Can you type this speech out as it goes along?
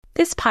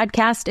This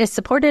podcast is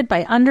supported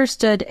by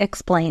Understood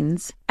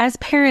Explains. As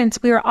parents,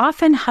 we are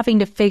often having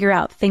to figure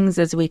out things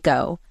as we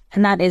go,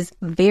 and that is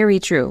very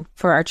true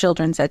for our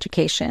children's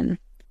education.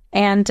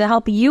 And to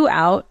help you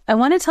out, I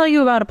want to tell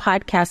you about a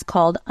podcast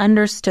called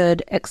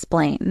Understood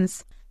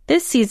Explains.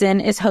 This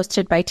season is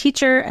hosted by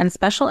teacher and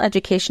special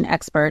education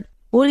expert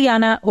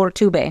Juliana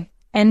Urtubey,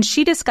 and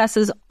she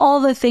discusses all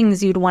the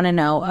things you'd want to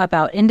know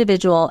about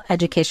individual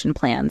education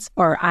plans,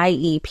 or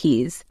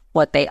IEPs,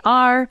 what they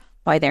are,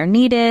 why they're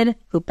needed,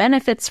 who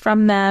benefits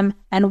from them,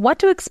 and what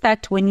to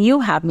expect when you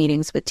have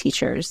meetings with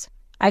teachers.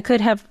 I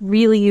could have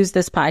really used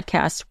this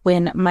podcast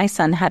when my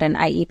son had an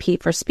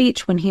IEP for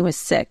speech when he was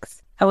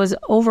 6. I was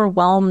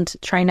overwhelmed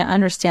trying to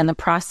understand the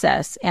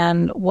process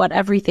and what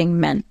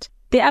everything meant.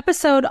 The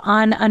episode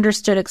on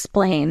Understood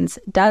Explains,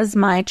 Does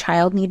My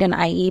Child Need an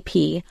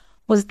IEP?,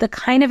 was the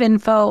kind of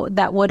info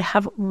that would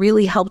have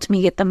really helped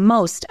me get the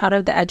most out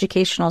of the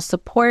educational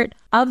support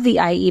of the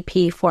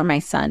IEP for my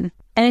son.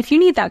 And if you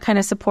need that kind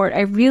of support,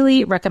 I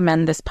really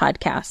recommend this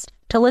podcast.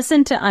 To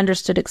listen to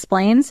Understood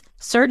Explains,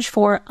 search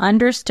for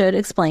Understood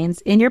Explains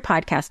in your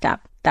podcast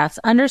app. That's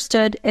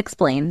Understood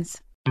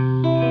Explains.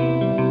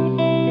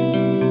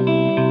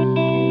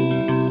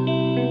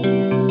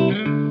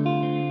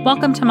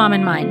 Welcome to Mom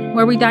and Mind,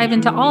 where we dive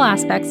into all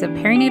aspects of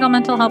perinatal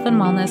mental health and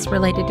wellness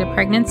related to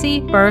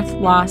pregnancy, birth,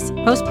 loss,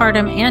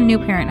 postpartum, and new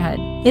parenthood.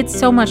 It's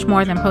so much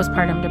more than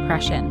postpartum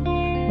depression.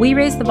 We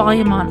raise the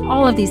volume on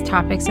all of these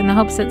topics in the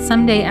hopes that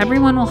someday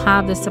everyone will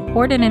have the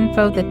support and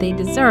info that they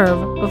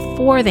deserve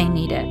before they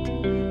need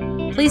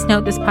it. Please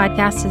note this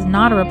podcast is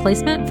not a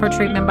replacement for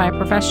treatment by a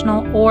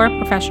professional or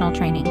professional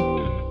training.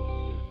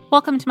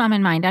 Welcome to Mom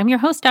and Mind. I'm your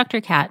host,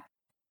 Dr. Kat.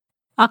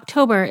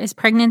 October is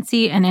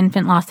Pregnancy and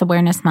Infant Loss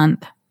Awareness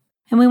Month.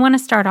 And we want to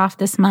start off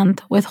this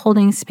month with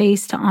holding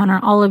space to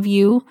honor all of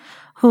you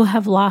who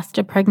have lost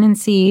a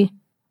pregnancy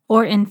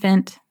or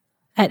infant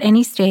at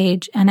any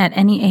stage and at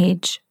any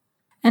age,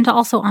 and to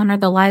also honor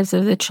the lives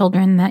of the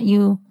children that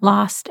you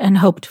lost and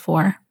hoped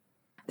for.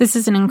 This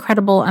is an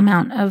incredible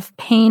amount of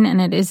pain,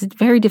 and it is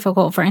very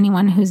difficult for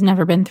anyone who's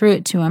never been through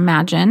it to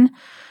imagine,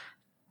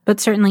 but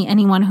certainly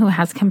anyone who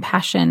has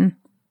compassion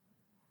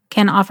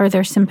can offer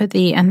their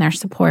sympathy and their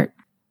support.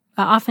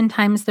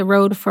 Oftentimes, the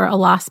road for a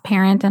lost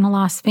parent and a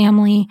lost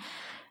family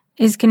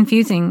is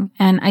confusing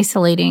and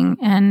isolating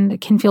and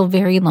can feel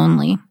very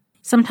lonely.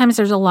 Sometimes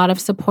there's a lot of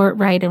support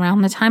right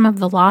around the time of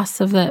the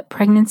loss of the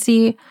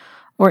pregnancy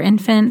or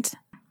infant,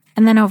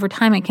 and then over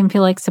time it can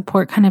feel like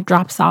support kind of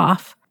drops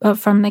off. But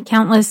from the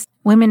countless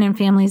women and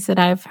families that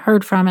I've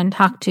heard from and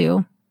talked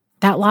to,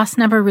 that loss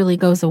never really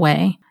goes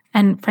away.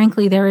 And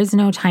frankly, there is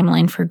no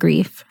timeline for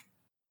grief,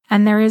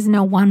 and there is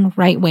no one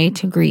right way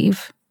to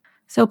grieve.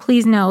 So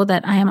please know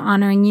that I am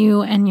honoring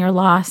you and your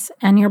loss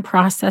and your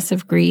process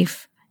of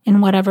grief in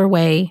whatever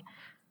way.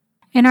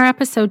 In our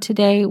episode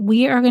today,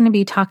 we are going to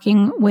be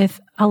talking with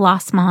a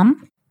lost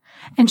mom,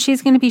 and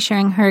she's going to be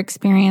sharing her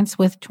experience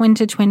with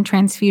twin-to-twin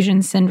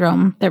transfusion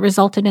syndrome that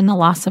resulted in the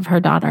loss of her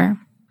daughter.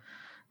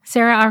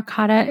 Sarah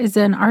Arcata is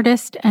an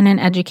artist and an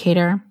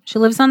educator. She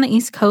lives on the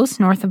East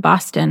Coast, north of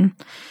Boston.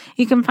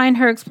 You can find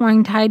her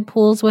exploring tide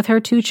pools with her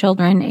two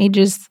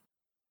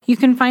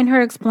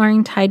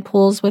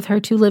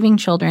living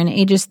children,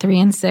 ages 3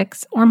 and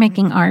 6, or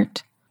making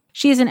art.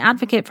 She is an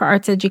advocate for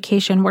arts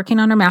education, working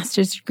on her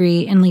master's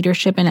degree in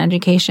leadership and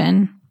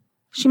education.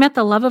 She met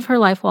the love of her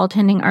life while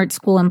attending art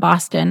school in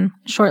Boston.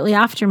 Shortly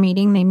after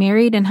meeting, they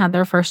married and had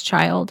their first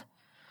child.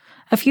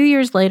 A few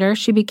years later,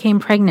 she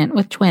became pregnant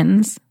with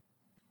twins.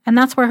 And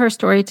that's where her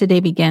story today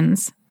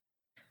begins.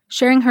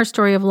 Sharing her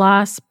story of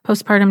loss,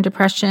 postpartum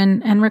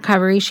depression, and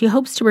recovery, she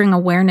hopes to bring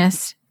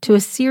awareness to a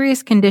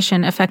serious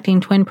condition affecting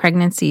twin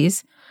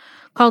pregnancies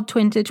called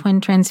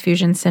twin-to-twin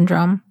transfusion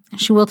syndrome.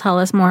 She will tell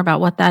us more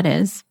about what that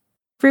is.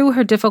 Through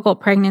her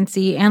difficult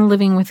pregnancy and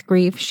living with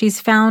grief,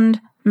 she's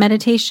found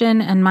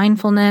meditation and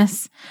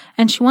mindfulness,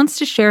 and she wants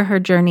to share her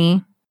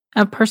journey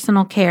of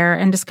personal care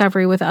and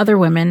discovery with other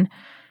women,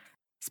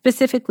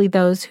 specifically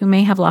those who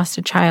may have lost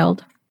a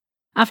child.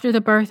 After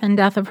the birth and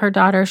death of her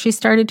daughter, she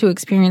started to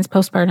experience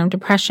postpartum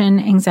depression,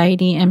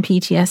 anxiety, and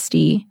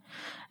PTSD.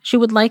 She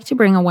would like to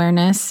bring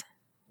awareness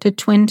to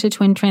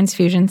twin-to-twin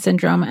transfusion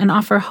syndrome and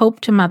offer hope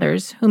to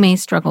mothers who may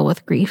struggle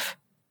with grief.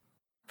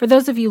 For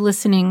those of you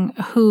listening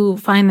who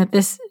find that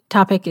this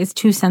topic is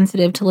too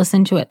sensitive to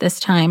listen to at this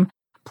time,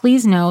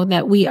 please know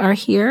that we are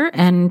here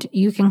and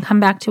you can come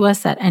back to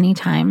us at any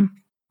time.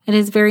 It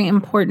is very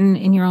important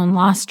in your own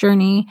loss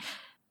journey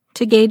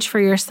to gauge for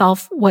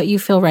yourself what you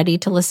feel ready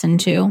to listen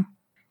to,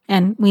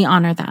 and we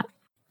honor that.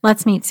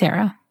 Let's meet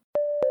Sarah.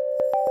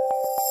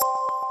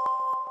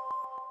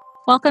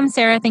 Welcome,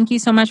 Sarah. Thank you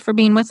so much for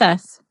being with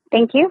us.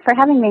 Thank you for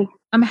having me.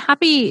 I'm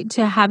happy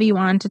to have you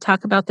on to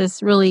talk about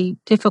this really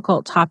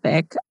difficult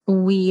topic.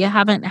 We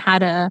haven't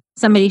had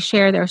somebody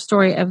share their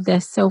story of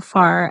this so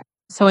far,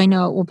 so I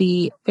know it will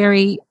be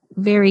very,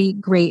 very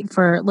great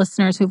for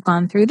listeners who've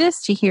gone through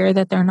this to hear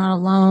that they're not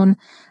alone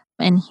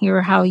and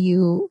hear how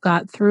you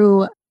got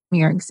through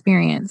your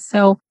experience.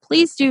 So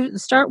please do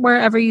start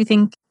wherever you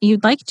think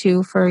you'd like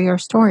to for your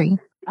story.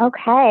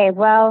 Okay.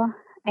 Well,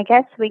 I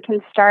guess we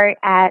can start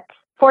at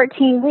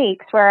 14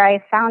 weeks, where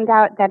I found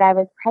out that I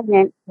was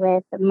pregnant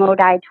with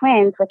Modi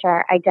twins, which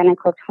are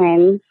identical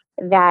twins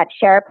that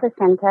share a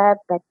placenta,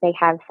 but they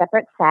have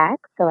separate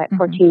sacs. So at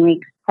 14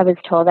 weeks, I was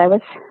told I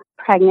was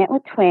pregnant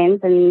with twins,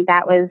 and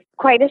that was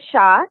quite a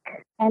shock.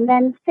 And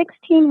then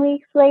 16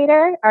 weeks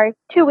later, or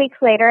 2 weeks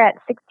later at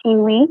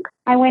 16 weeks,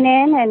 I went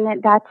in,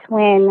 and that's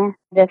when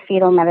the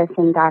fetal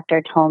medicine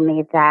doctor told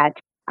me that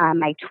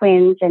my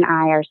twins and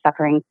I are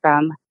suffering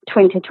from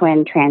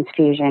twin-to-twin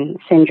transfusion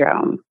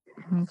syndrome,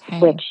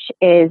 which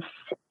is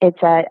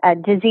it's a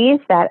disease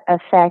that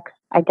affects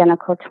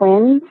identical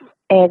twins.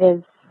 It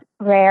is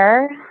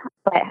rare,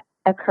 but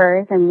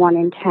occurs in 1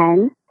 in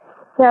 10.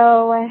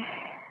 So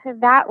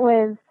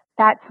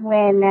that's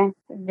when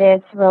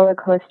this roller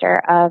coaster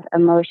of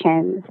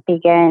emotions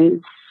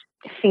begins: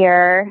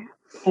 fear,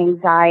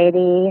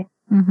 anxiety.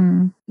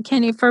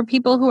 Can you, for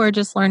people who are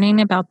just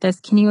learning about this,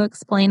 can you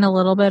explain a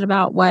little bit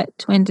about what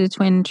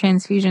twin-to-twin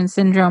transfusion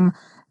syndrome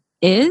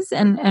is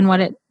and what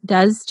it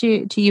does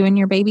to you and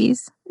your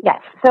babies?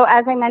 Yes. So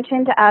as I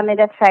mentioned, it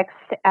affects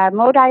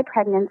Modi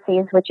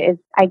pregnancies, which is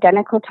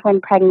identical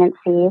twin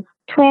pregnancies.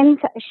 Twins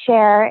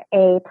share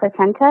a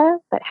placenta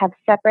but have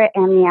separate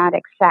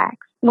amniotic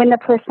sacs. When the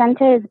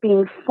placenta is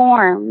being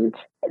formed,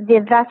 the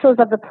vessels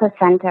of the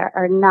placenta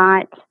are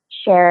not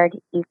shared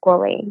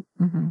equally.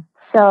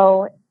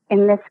 So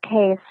in this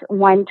case,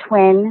 one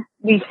twin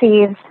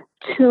receives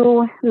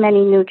too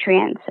many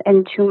nutrients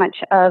and too much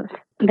of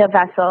the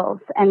vessels,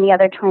 and the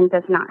other twin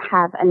does not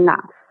have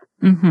enough.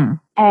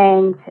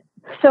 And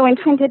so in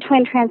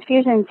twin-to-twin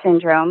transfusion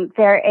syndrome,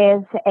 there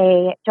is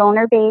a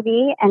donor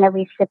baby and a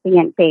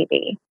recipient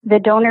baby. The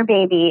donor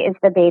baby is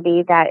the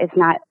baby that is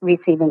not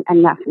receiving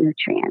enough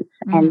nutrients,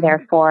 and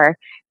therefore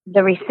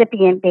the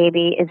recipient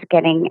baby is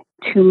getting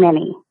too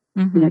many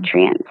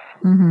nutrients.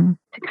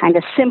 To kind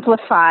of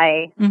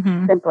simplify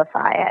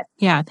it.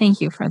 Yeah,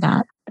 thank you for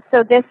that.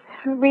 So this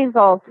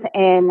results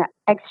in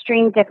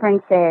extreme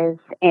differences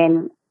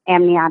in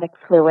amniotic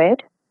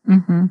fluid.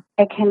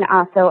 It can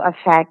also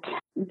affect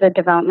the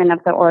development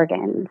of the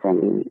organs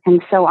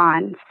and so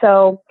on.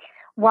 So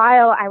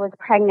while I was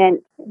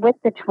pregnant with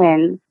the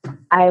twins,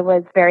 I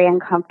was very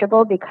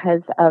uncomfortable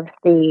because of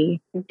the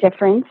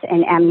difference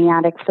in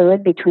amniotic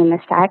fluid between the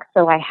sacs.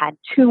 So I had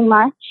too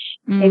much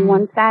in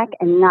one sac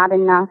and not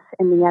enough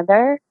in the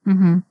other.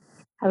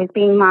 I was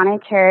being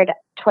monitored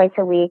twice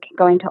a week,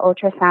 going to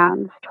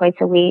ultrasounds twice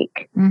a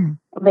week,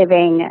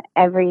 living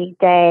every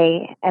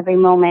day, every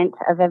moment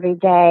of every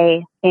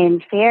day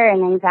in fear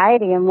and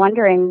anxiety and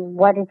wondering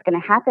what is going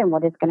to happen,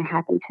 what is going to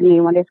happen to me,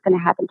 what is going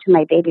to happen to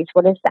my babies,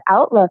 what is the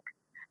outlook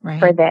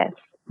for this.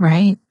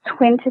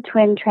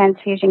 Twin-to-twin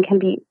transfusion can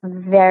be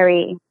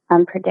very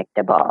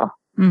unpredictable.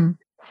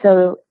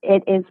 So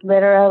it is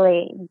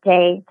literally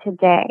day to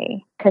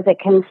day because it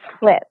can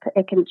flip,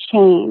 it can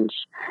change.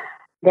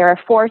 There are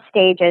 4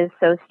 stages.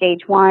 So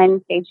stage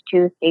 1, stage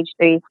 2, stage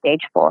 3,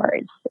 stage 4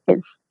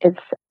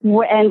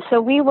 and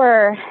so we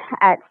were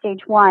at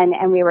stage 1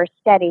 and we were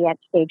steady at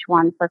stage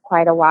 1 for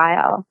quite a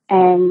while.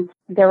 And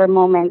there were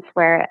moments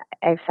where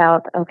I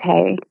felt,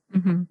 okay,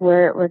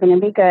 we're going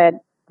to be good.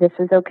 This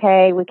is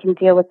okay. We can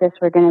deal with this.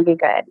 We're going to be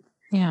good.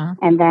 Yeah.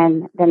 And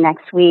then the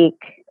next week,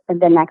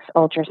 the next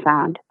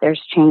ultrasound,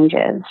 there's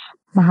changes.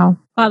 Wow,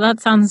 that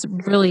sounds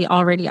really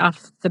already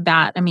off the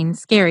bat. I mean,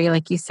 scary,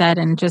 like you said,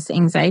 and just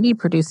anxiety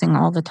producing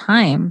all the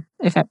time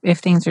if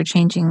things are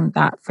changing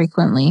that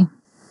frequently.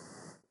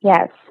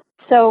 Yes.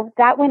 So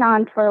that went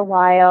on for a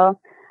while.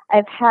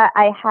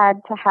 I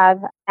had to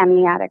have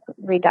amniotic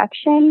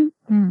reduction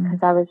because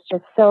I was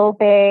just so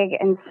big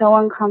and so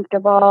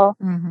uncomfortable.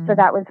 So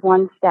that was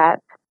one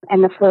step.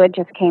 And the fluid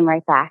just came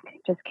right back.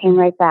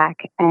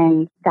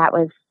 And that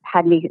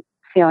had me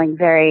feeling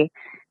very,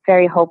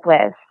 very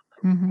hopeless.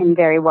 And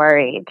very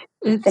worried.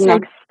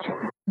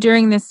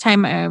 During this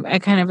time, I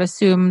kind of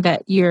assume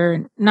that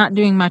you're not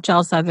doing much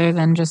else other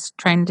than just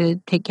trying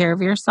to take care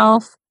of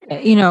yourself.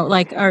 You know,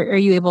 like, are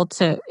you able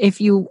to,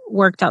 if you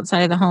worked outside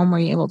of the home, were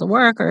you able to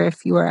work? Or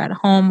if you were at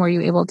home, were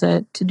you able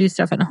to do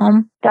stuff at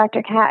home?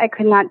 Dr. Kat, I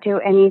could not do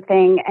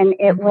anything. And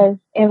it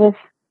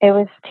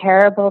was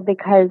terrible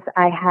because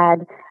I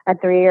had a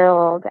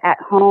 3-year-old at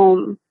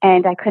home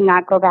and I could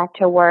not go back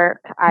to work.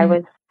 I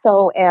was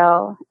so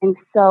ill and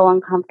so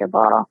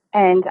uncomfortable.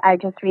 And I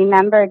just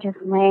remember just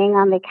laying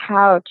on the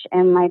couch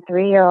and my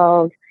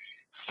 3-year-old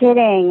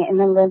sitting in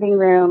the living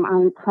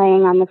room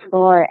playing on the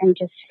floor and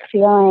just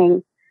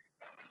feeling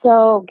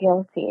so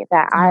guilty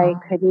that I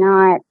could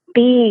not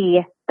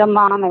be the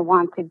mom I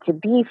wanted to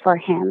be for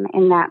him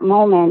in that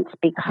moment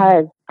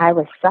because I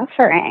was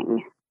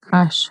suffering.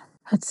 Gosh,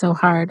 that's so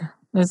hard.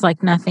 There's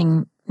like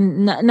nothing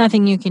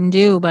you can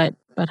do but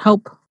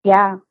hope.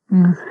 Yeah.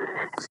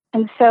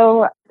 And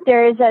so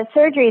there is a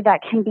surgery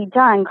that can be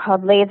done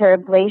called laser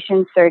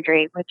ablation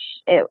surgery, which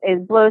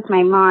it blows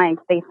my mind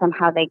based on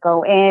how they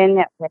go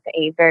in with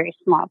a very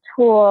small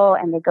tool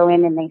and they go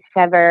in and they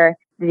sever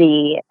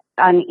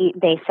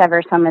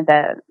some of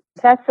the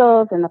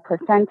vessels in the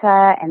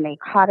placenta and they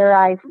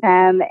cauterize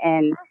them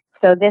and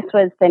So this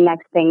was the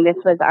next thing. This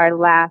was our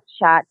last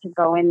shot to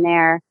go in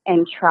there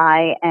and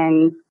try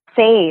and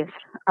save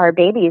our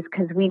babies,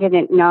 because we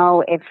didn't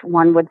know if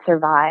one would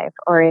survive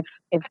or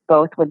if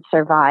both would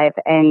survive.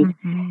 And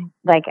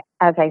like,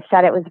 as I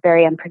said, it was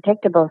very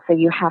unpredictable. So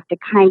you have to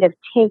kind of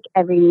take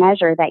every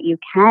measure that you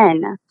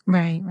can.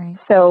 Right.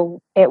 So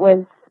it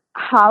was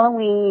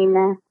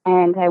Halloween,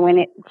 and I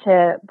went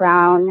to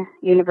Brown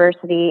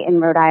University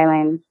in Rhode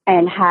Island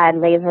and had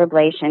laser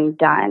ablation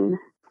done.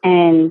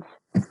 And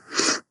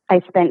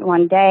I spent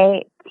one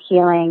day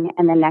healing,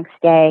 and the next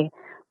day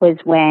was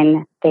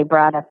when they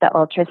brought up the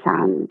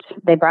ultrasound.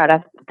 They brought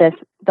up the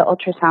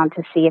ultrasound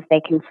to see if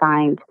they can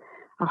find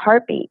a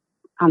heartbeat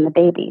on the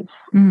babies.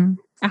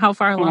 How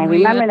far along were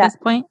you at this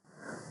point?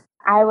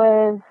 I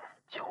was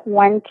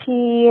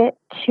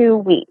 22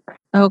 weeks.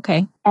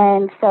 Okay.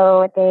 And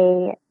so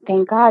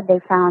thank God, they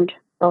found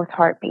both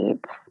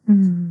heartbeats.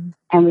 And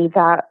we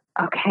thought,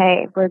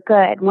 okay, we're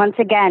good. Once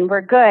again,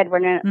 we're good.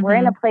 We're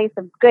in a place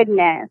of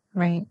goodness.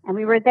 Right. And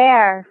we were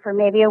there for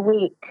maybe a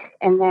week,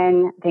 and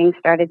then things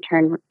started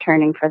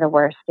turning for the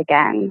worst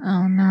again.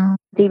 Oh, no.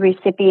 The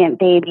recipient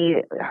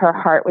baby, her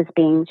heart was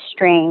being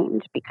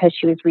strained because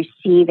she was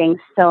receiving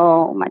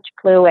so much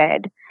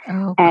fluid.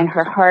 Oh, and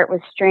her heart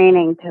was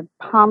straining to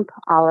pump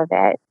all of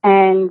it.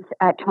 And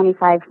at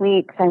 25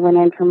 weeks, I went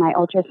in for my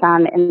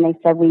ultrasound, and they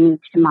said, we need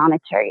to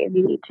monitor you.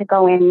 You need to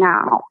go in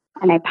now.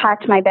 And I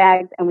packed my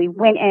bags, and we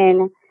went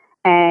in,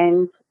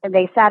 and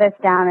they sat us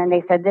down, and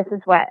they said, this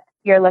is what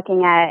you're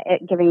looking at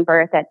giving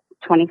birth at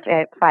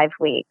 25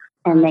 weeks.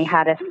 And they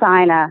had us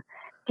sign a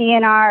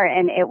DNR,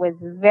 and it was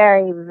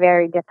very,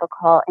 very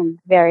difficult and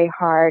very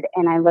hard.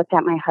 And I looked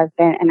at my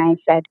husband, and I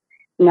said,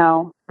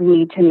 no, we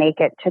need to make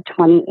it to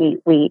 28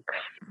 weeks.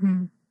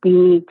 We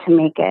need to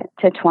make it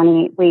to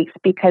 28 weeks,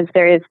 because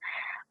there is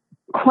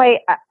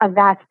quite a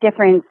vast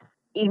difference,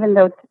 even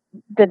though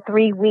the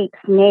 3 weeks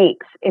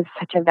makes is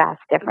such a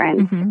vast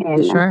difference in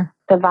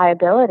the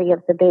viability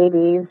of the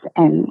babies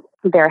and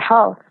their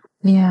health.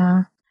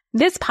 Yeah.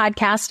 This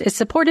podcast is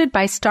supported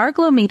by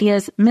Starglow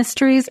Media's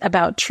Mysteries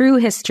About True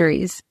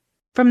Histories.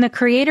 From the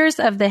creators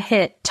of the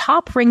hit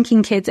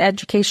top-ranking kids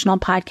educational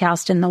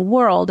podcast in the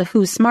world,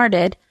 Who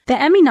Smarted, the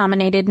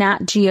Emmy-nominated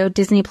Nat Geo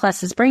Disney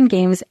Plus's Brain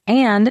Games,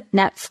 and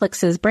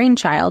Netflix's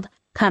Brainchild,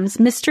 comes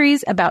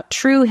Mysteries About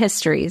True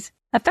Histories,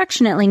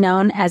 affectionately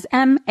known as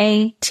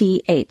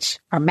MATH,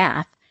 or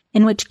math,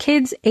 in which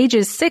kids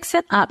ages 6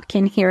 and up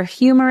can hear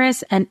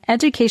humorous and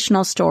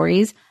educational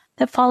stories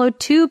that follow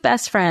two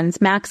best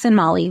friends, Max and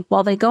Molly,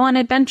 while they go on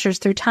adventures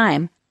through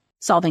time,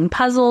 solving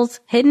puzzles,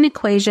 hidden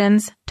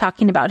equations,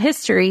 talking about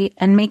history,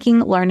 and making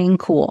learning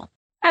cool.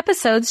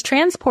 Episodes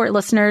transport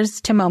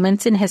listeners to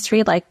moments in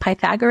history like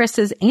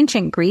Pythagoras'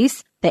 ancient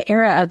Greece, the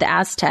era of the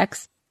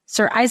Aztecs,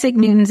 Sir Isaac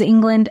Newton's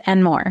England,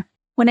 and more.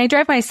 When I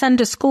drive my son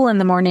to school in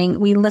the morning,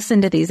 we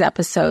listen to these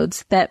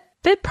episodes that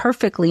fit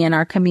perfectly in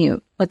our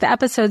commute, with the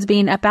episodes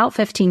being about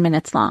 15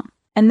 minutes long.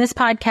 And this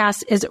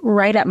podcast is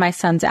right up my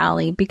son's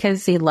alley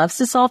because he loves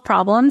to solve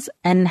problems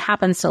and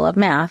happens to love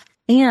math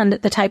and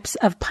the types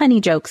of punny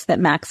jokes that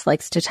Max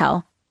likes to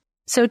tell.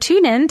 So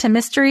tune in to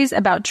Mysteries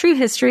About True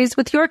Histories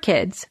with your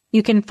kids.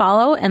 You can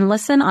follow and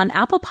listen on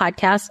Apple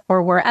Podcasts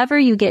or wherever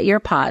you get your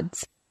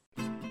pods.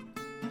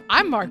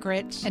 I'm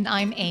Margaret. And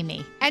I'm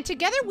Amy. And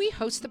together we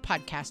host the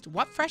podcast,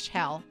 What Fresh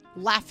Hell?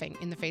 Laughing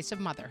in the Face of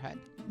Motherhood.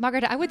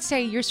 Margaret, I would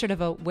say you're sort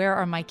of a where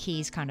are my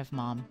keys kind of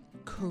mom.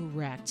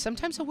 Correct.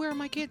 Sometimes a where are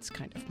my kids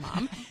kind of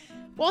mom.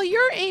 Well,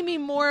 you're, Amy,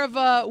 more of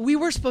a we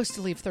were supposed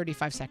to leave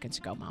 35 seconds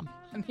ago, mom.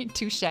 I mean,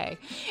 touche.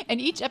 In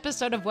each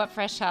episode of What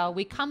Fresh Hell,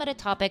 we come at a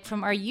topic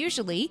from our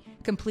usually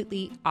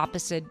completely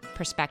opposite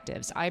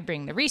perspectives. I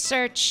bring the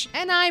research.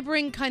 And I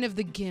bring kind of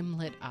the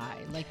gimlet eye.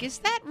 Like, is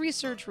that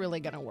research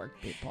really going to work,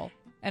 people?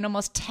 And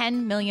almost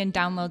 10 million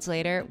downloads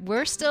later,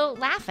 we're still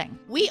laughing.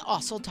 We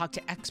also talk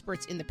to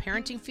experts in the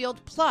parenting field,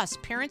 plus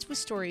parents with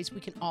stories we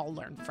can all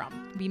learn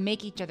from. We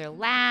make each other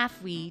laugh,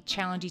 we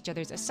challenge each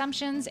other's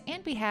assumptions,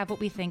 and we have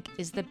what we think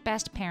is the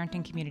best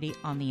parenting community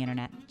on the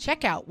internet.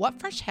 Check out What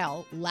Fresh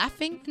Hell?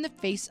 Laughing in the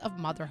Face of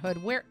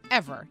Motherhood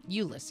wherever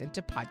you listen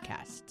to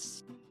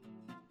podcasts.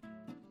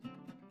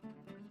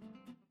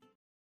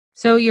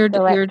 So your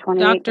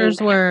doctors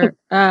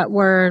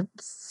were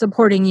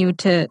supporting you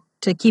to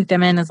keep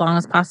them in as long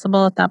as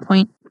possible at that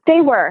point? They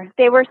were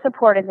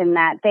supportive in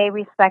that. They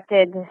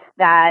respected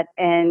that,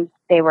 and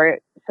they were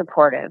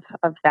supportive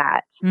of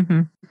that.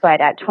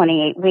 But at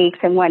 28 weeks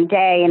and one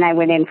day, and I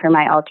went in for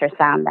my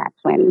ultrasound, that's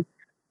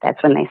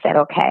when they said,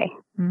 okay,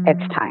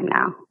 it's time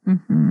now.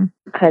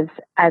 Because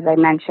as I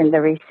mentioned, the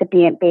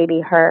recipient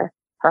baby, her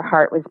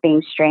heart was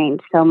being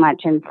strained so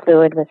much, and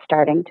fluid was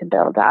starting to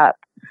build up.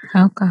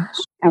 Oh gosh.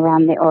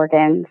 Around the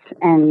organs.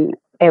 And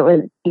it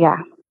was, yeah.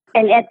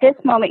 And at this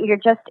moment, you're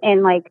just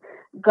in like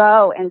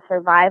go and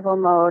survival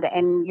mode,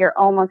 and you're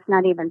almost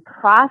not even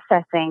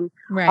processing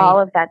all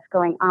of that's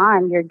going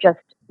on. You're just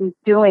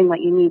doing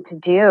what you need to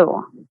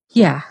do.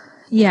 Yeah.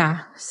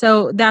 Yeah.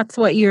 So that's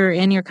what you're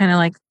in. You're kind of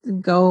like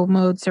go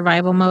mode,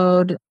 survival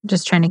mode,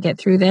 just trying to get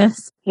through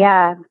this.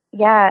 Yeah.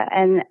 Yeah.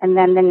 And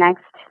then the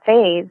next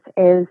phase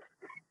is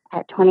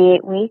at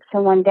 28 weeks.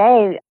 And one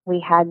day we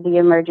had the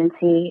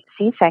emergency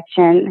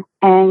C-section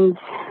and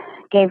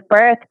gave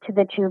birth to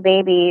the 2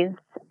 babies,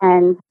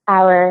 and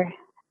our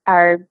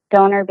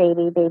donor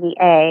baby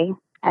A,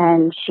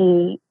 and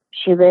she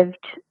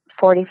lived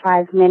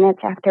 45 minutes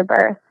after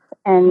birth,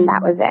 and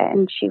that was it,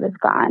 and she was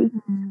gone.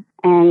 Mm-hmm.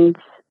 And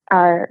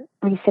our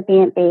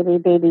recipient baby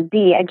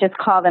B, I just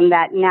call them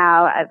that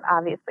now.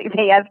 Obviously,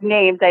 they have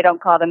names. I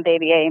don't call them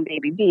baby A and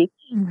baby B,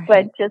 right.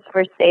 But just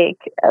for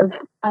sake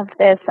of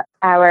this,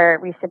 our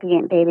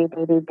recipient baby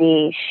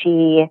B,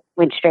 she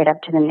went straight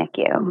up to the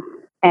NICU,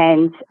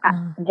 and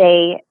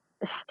they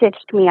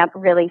stitched me up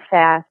really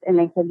fast, and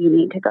they said, you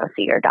need to go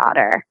see your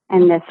daughter.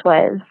 And this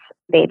was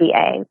baby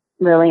A,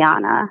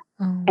 Liliana.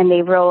 And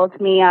they rolled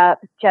me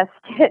up, just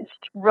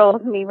stitched,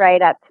 rolled me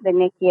right up to the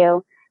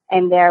NICU.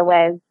 And there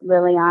was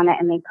Liliana,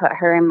 and they put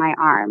her in my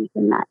arms.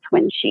 And that's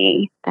when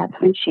she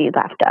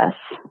left us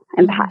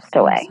and passed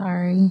away.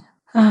 Sorry.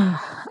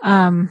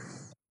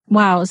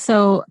 Wow.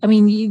 So, I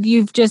mean,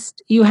 you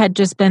had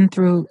just been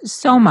through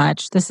so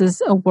much. This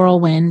is a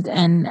whirlwind.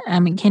 And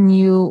can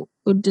you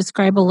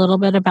describe a little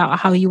bit about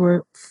how you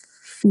were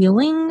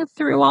feeling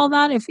through all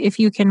that, if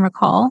you can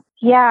recall?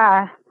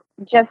 Yeah,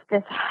 just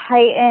this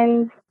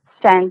heightened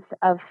sense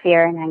of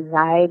fear and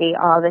anxiety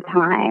all the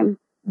time.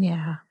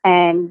 Yeah.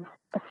 And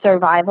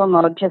survival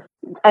mode, just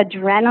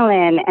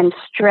adrenaline and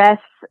stress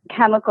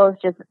chemicals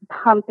just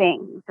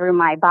pumping through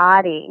my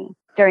body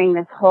during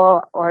this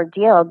whole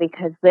ordeal,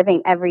 because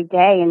living every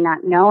day and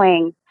not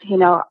knowing,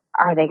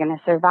 are they going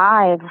to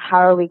survive? How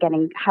are we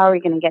going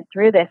to get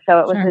through this? So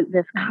it was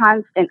this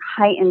constant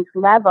heightened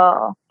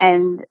level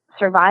and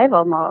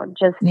survival mode,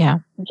 just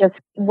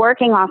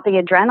working off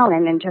the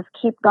adrenaline and just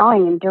keep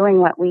going and doing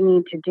what we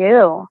need to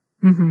do.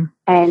 Mm-hmm.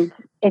 And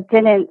it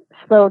didn't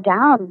slow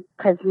down,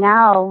 because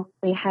now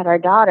we had our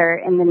daughter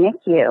in the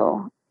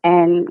NICU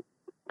and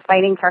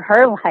fighting for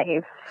her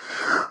life.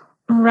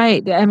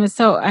 Right.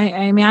 So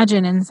I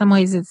imagine in some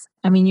ways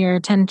your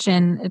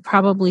attention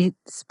probably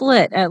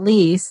split at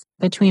least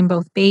between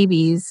both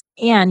babies,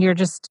 and you're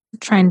just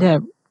trying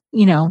to,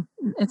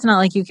 it's not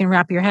like you can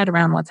wrap your head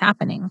around what's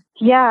happening.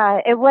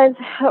 Yeah, it was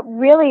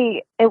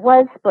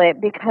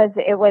split, because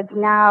it was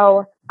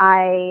now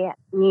I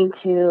need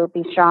to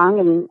be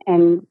strong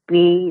and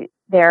be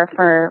there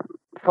for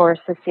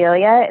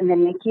Cecilia in the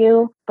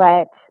NICU,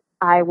 but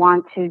I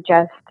want to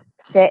just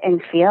sit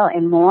and feel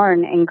and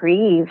mourn and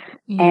grieve.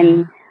 Yeah.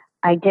 And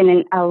I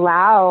didn't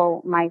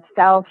allow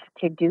myself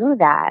to do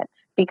that,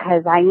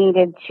 because I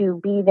needed to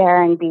be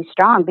there and be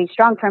strong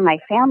for my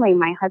family,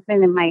 my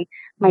husband and my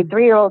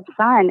 3-year-old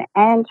son,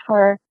 and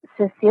for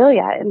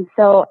Cecilia. And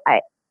so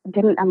I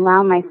didn't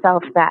allow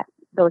myself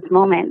those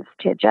moments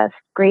to just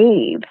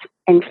grieve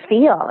and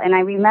feel. And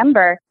I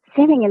remember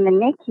sitting in the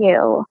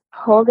NICU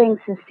holding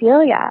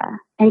Cecilia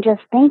and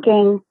just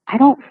thinking, I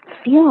don't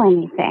feel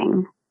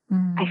anything.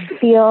 I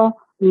feel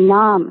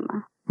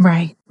numb.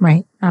 Right.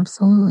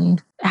 Absolutely.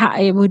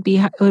 It would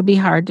be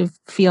hard to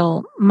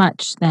feel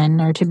much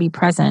then, or to be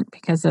present,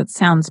 because it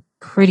sounds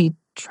pretty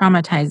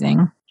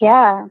traumatizing.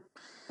 Yeah.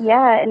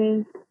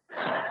 And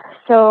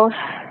so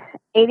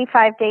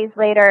 85 days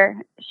later,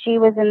 she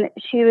was in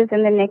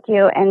the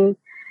NICU, and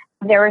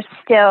they were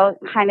still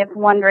kind of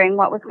wondering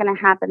what was going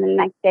to happen the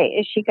next day.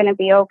 Is she going to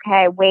be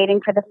okay? Waiting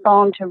for the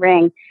phone to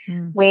ring,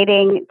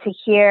 waiting to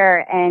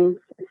hear. And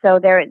so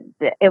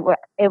it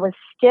was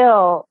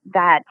still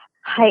that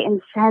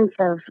heightened sense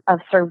of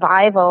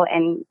survival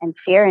and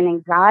fear and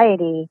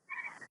anxiety,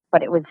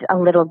 but it was a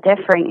little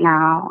different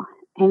now.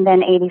 And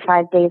then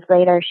 85 days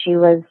later, she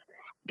was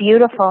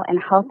beautiful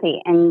and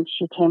healthy, and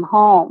she came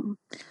home.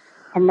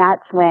 And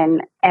that's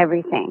when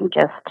everything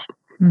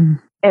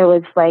it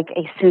was like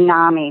a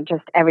tsunami,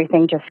 just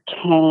everything just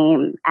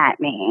came at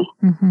me.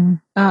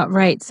 Mm-hmm.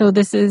 Right. So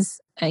this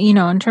is,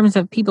 in terms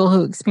of people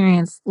who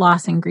experience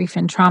loss and grief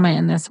and trauma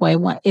in this way,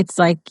 it's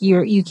like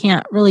you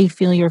can't really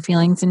feel your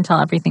feelings until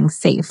everything's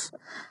safe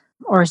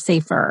or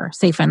safe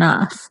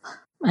enough.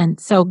 And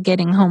so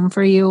getting home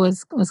for you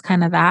was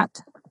kind of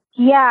that.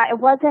 Yeah, it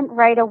wasn't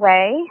right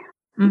away,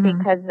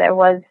 because there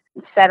was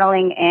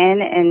settling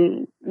in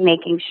and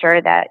making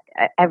sure that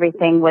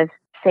everything was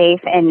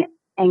safe and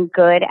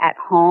good at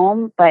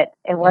home, but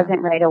it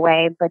wasn't right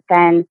away. But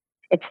then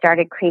it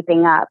started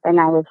creeping up, and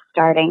I was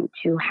starting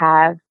to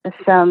have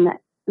some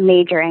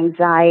major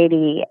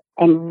anxiety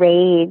and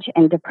rage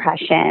and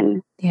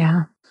depression.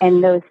 Yeah.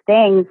 And those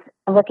things,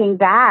 looking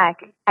back,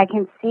 I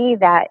can see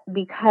that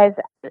because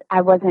I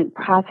wasn't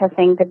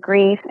processing the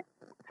grief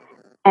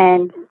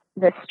and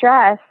the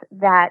stress,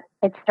 that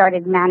it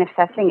started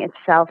manifesting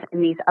itself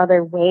in these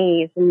other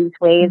ways, in these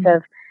ways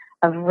of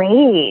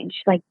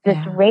rage, like this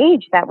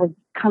rage that was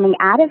coming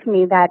out of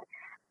me that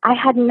I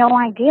had no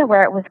idea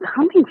where it was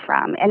coming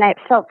from. And I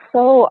felt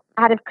so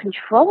out of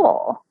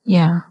control.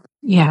 Yeah.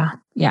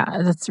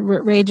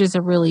 Rage is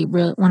a really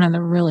one of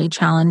the really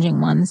challenging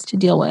ones to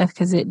deal with,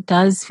 because it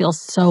does feel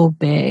so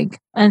big.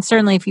 And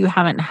certainly if you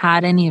haven't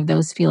had any of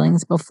those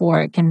feelings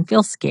before, it can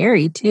feel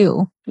scary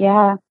too.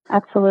 Yeah,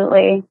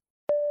 absolutely.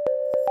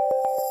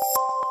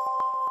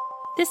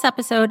 This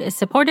episode is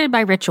supported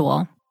by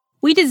Ritual.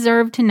 We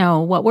deserve to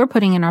know what we're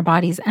putting in our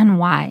bodies and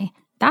why.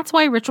 That's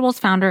why Ritual's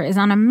founder is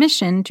on a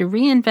mission to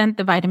reinvent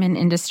the vitamin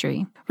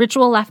industry.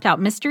 Ritual left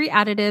out mystery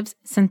additives,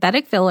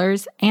 synthetic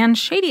fillers, and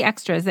shady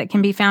extras that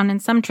can be found in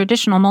some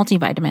traditional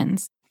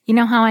multivitamins. You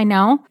know how I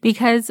know?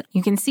 Because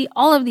you can see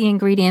all of the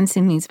ingredients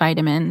in these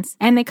vitamins,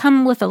 and they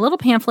come with a little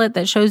pamphlet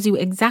that shows you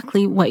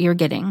exactly what you're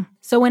getting.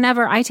 So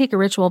whenever I take a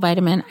Ritual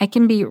vitamin, I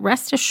can be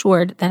rest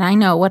assured that I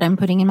know what I'm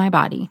putting in my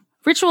body.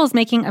 Ritual is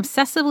making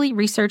obsessively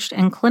researched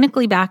and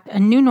clinically backed a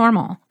new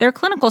normal. Their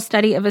clinical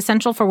study of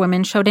Essential for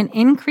Women showed an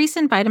increase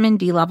in vitamin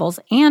D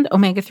levels and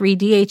omega-3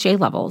 DHA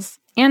levels.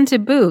 And to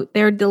boot,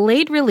 their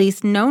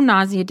delayed-release,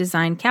 no-nausea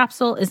design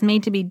capsule is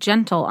made to be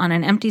gentle on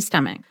an empty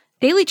stomach.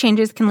 Daily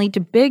changes can lead to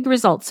big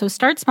results, so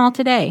start small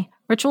today.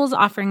 Ritual is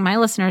offering my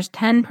listeners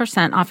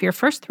 10% off your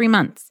first 3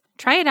 months.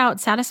 Try it out,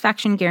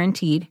 satisfaction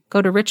guaranteed.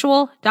 Go to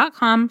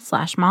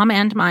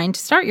ritual.com/momandmind to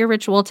start your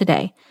Ritual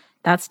today.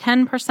 That's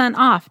 10%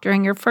 off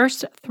during your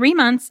first 3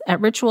 months at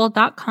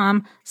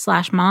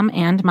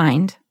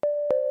ritual.com/momandmind.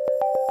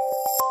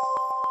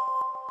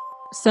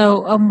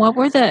 So, what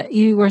were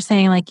you were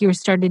saying, like you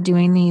started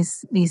doing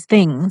these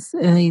things,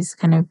 these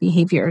kind of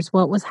behaviors.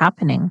 What was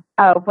happening?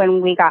 Oh,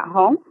 when we got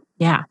home?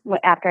 Yeah.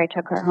 After I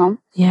took her home?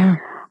 Yeah.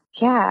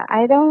 Yeah,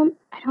 I don't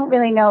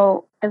really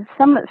know.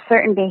 Some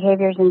certain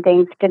behaviors and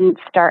things didn't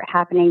start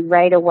happening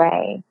right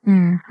away.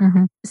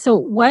 Mm-hmm. So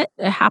what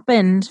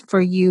happened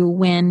for you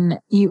when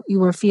you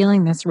were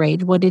feeling this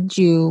rage? What did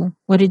you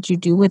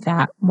do with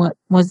that? What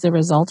was the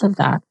result of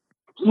that?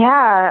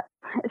 Yeah,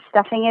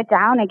 stuffing it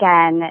down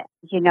again,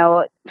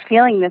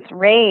 feeling this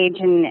rage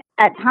and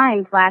at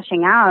times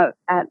lashing out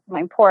at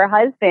my poor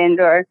husband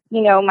or,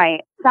 my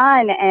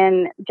son,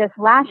 and just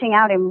lashing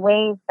out in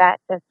ways that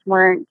just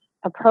weren't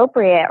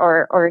appropriate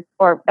or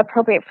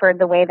appropriate for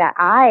the way that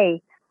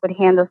I would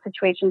handle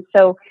situations.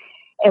 So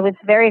it was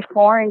very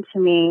foreign to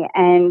me,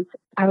 and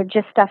I would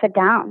just stuff it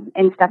down,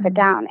 and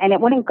it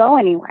wouldn't go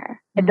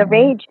anywhere. Mm-hmm. The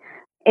rage,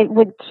 it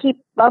would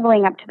keep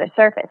bubbling up to the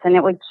surface, and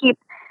it would keep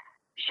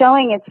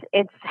showing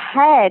its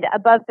head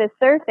above the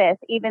surface,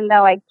 even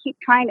though I keep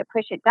trying to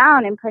push it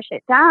down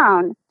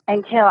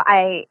until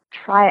I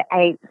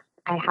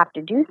have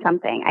to do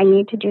something. I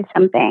need to do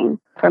something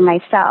for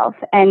myself.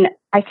 And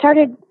I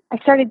started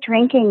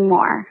drinking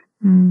more.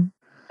 Mm.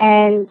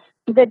 And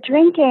the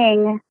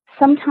drinking,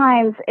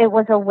 sometimes it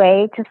was a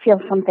way to feel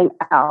something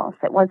else.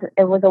 It was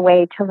a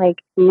way to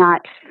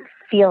not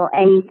feel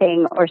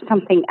anything or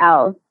something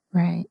else.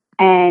 Right.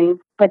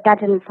 But that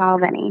didn't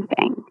solve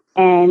anything.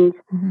 And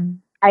mm-hmm.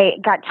 I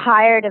got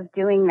tired of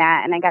doing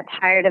that, and I got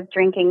tired of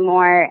drinking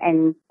more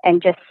and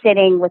just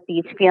sitting with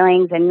these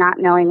feelings and not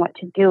knowing what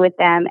to do with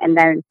them, and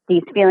then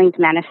these feelings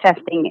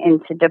manifesting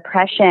into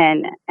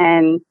depression.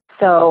 And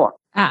so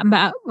I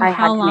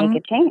had to make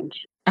a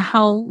change.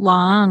 How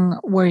long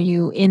were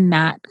you in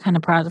that kind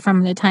of process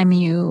from the time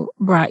you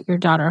brought your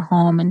daughter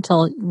home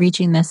until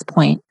reaching this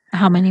point?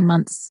 How many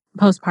months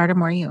postpartum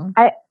were you?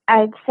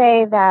 I'd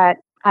say that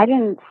I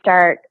didn't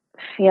start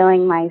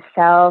feeling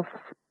myself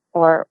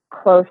or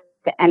close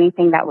to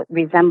anything that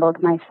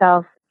resembled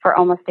myself for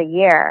almost a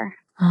year.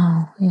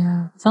 Oh,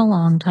 yeah. It's a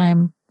long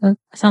time. It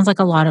sounds like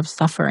a lot of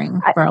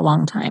suffering for a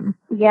long time.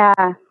 Yeah.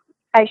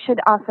 I should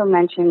also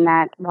mention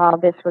that while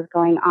this was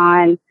going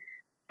on,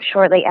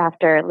 shortly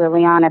after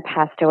Liliana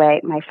passed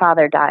away, my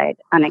father died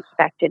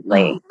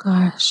unexpectedly. Oh,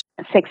 gosh.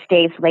 6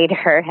 days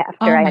later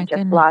after I had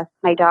just lost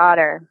my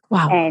daughter.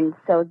 Wow. And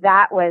so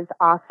that was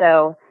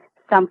also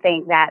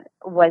something that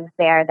was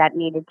there that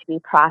needed to be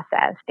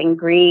processed and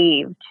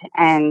grieved.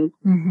 And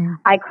mm-hmm.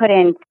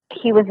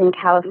 He was in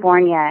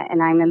California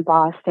and I'm in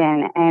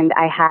Boston, and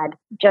I had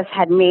just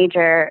had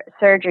major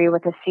surgery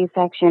with a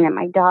C-section, and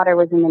my daughter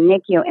was in the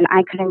NICU, and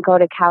I couldn't go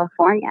to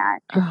California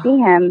to see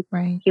him.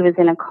 Right. He was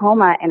in a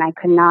coma, and I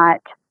could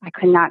not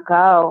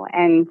go.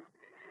 And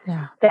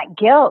that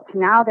guilt,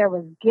 now there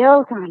was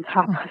guilt on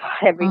top of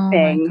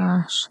everything. Oh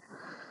my gosh.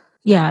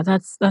 Yeah,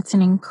 that's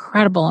an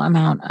incredible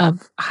amount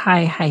of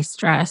high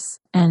stress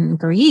and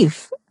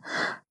grief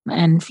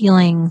and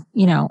feeling,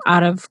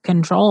 out of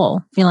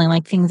control, feeling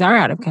like things are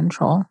out of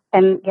control.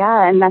 And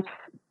that's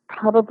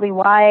probably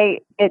why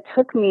it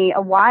took me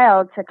a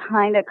while to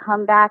kind of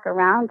come back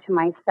around to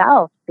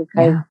myself,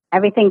 because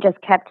everything just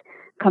kept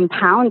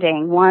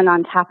compounding one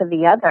on top of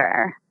the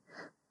other.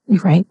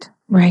 Right.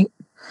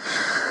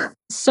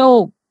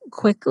 So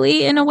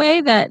quickly, in a way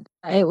that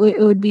it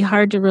would be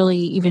hard to really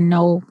even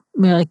know,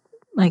 like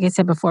I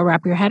said before,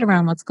 wrap your head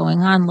around what's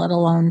going on, let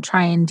alone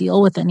try and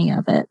deal with any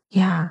of it.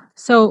 Yeah.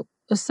 So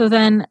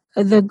then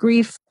the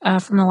grief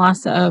from the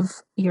loss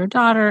of your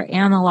daughter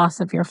and the loss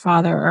of your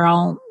father are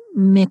all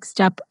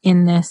mixed up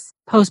in this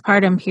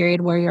postpartum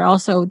period where you're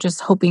also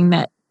just hoping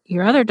that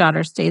your other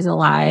daughter stays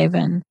alive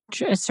and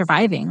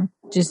surviving,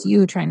 just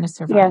you trying to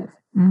survive. Yes.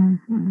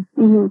 Mm-hmm.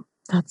 Mm-hmm.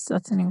 That's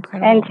an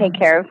incredible. And take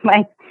care of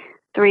my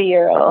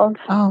 3-year-old.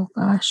 Oh,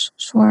 gosh.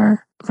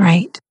 Sure.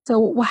 Right.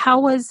 So how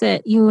was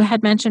it? You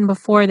had mentioned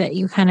before that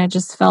you kind of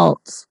just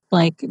felt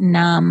like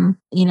numb,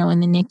 in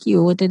the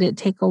NICU? Did it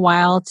take a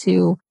while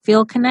to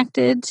feel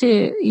connected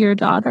to your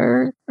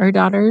daughter or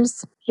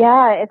daughters?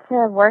 Yeah, it's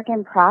a work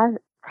in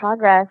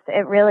progress.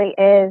 It really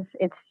is.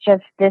 It's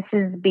just, this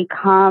has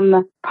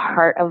become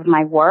part of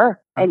my work.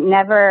 It's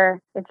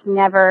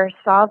never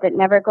solved. It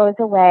never goes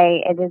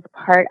away. It is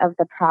part of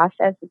the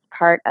process. It's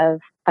part of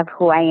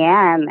who I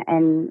am.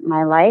 And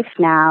my life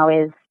now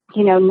is,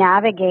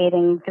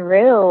 navigating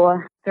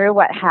through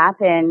what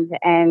happened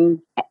and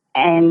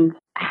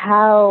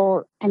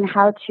how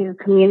to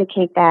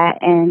communicate that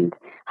and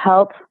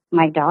help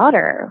my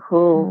daughter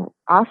who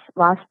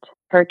lost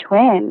her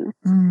twin.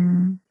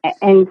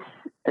 And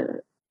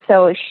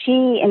so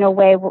she, in a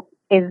way,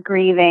 is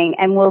grieving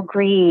and will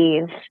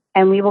grieve,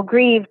 and we will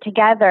grieve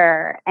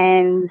together.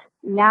 And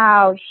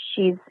now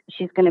she's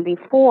going to be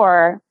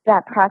 4.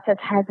 That process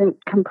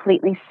hasn't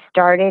completely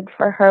started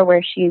for her,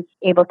 where she's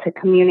able to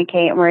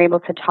communicate and we're able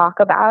to talk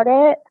about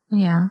it.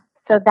 Yeah.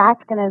 So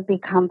that's going to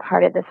become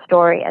part of the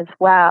story as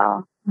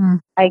well.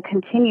 I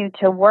continue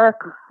to work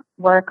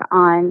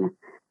on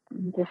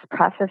this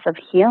process of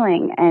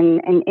healing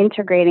and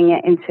integrating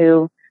it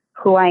into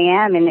who I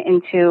am and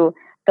into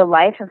the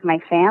life of my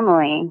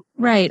family.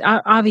 Right.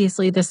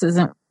 Obviously, this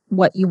isn't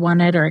what you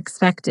wanted or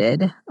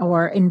expected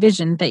or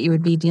envisioned that you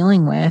would be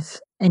dealing with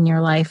in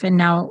your life. And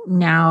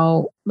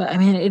now, I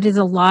mean, it is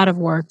a lot of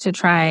work to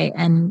try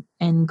and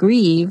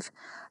grieve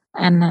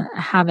and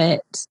have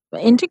it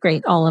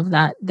integrate all of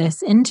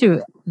this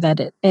into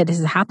that it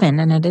has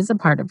happened and it is a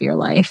part of your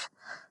life,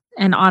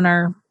 and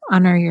honor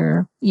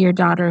your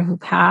daughter who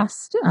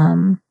passed.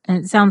 And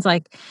it sounds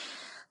like,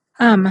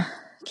 can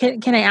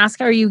I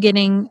ask, are you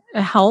getting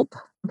help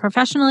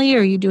professionally, or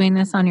are you doing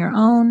this on your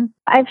own?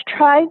 I've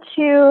tried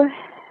to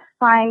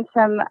find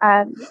some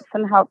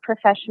help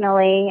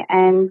professionally,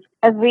 and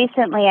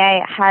recently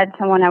I had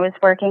someone I was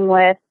working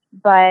with,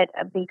 but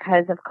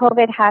because of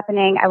COVID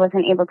happening, I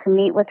wasn't able to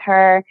meet with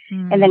her.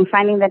 And then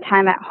finding the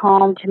time at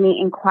home to meet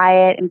in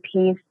quiet and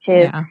peace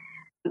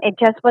it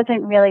just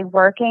wasn't really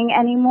working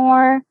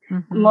anymore.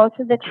 Most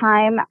of the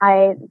time,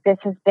 this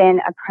has been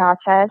a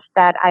process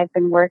that I've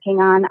been working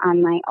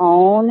on my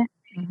own,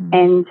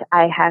 and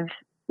I have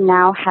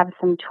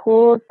some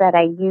tools that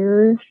I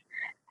use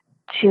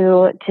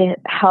to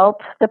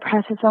help the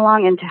process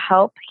along and to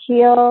help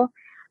heal.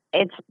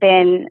 It's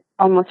been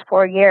almost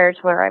 4 years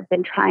where I've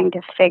been trying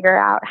to figure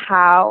out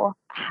how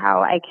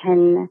I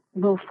can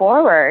move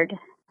forward.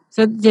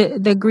 So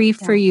the grief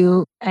for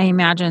you, I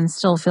imagine,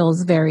 still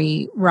feels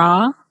very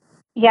raw?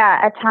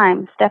 Yeah, at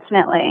times,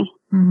 definitely.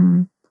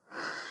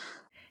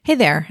 Hey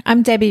there,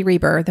 I'm Debbie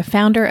Reber, the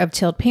founder of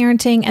Tilt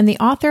Parenting and the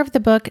author of the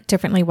book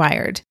Differently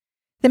Wired.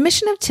 The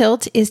mission of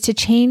Tilt is to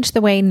change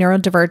the way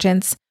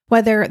neurodivergence,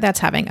 whether that's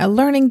having a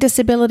learning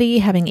disability,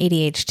 having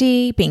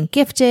ADHD, being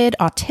gifted,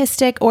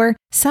 autistic, or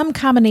some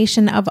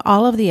combination of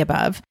all of the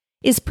above,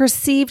 is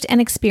perceived and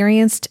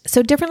experienced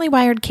so differently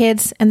wired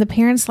kids and the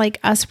parents like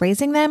us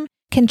raising them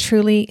can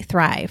truly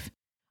thrive.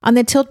 On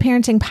the Tilt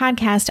Parenting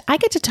podcast, I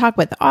get to talk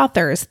with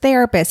authors,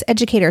 therapists,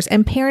 educators,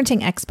 and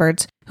parenting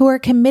experts who are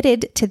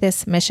committed to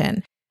this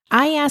mission.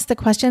 I ask the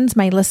questions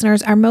my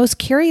listeners are most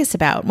curious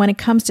about when it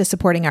comes to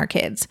supporting our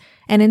kids.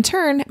 And in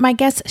turn, my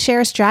guests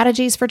share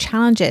strategies for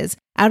challenges,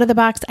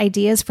 out-of-the-box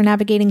ideas for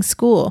navigating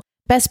school,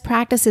 best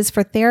practices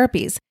for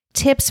therapies,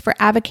 tips for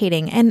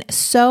advocating, and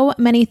so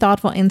many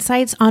thoughtful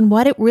insights on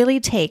what it really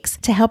takes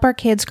to help our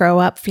kids grow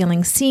up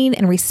feeling seen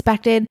and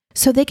respected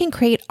so they can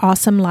create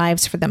awesome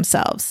lives for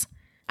themselves.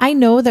 I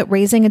know that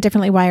raising a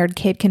differently wired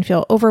kid can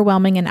feel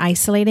overwhelming and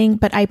isolating,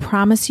 but I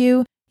promise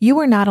you, you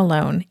are not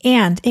alone,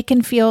 and it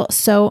can feel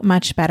so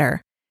much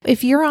better.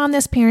 If you're on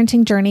this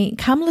parenting journey,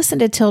 come listen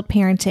to Tilt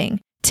Parenting.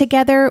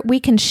 Together, we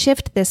can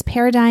shift this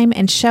paradigm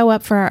and show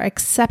up for our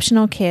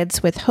exceptional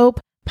kids with hope,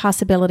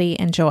 possibility,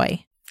 and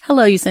joy.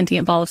 Hello, you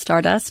sentient ball of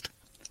stardust.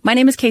 My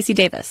name is Casey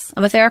Davis.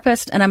 I'm a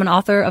therapist, and I'm an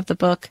author of the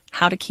book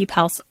How to Keep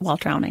House While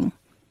Drowning,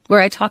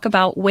 where I talk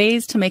about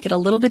ways to make it a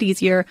little bit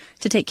easier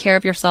to take care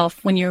of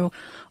yourself when you're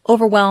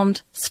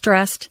overwhelmed,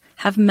 stressed,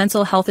 have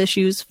mental health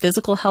issues,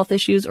 physical health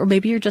issues, or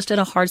maybe you're just in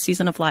a hard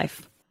season of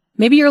life.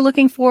 Maybe you're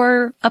looking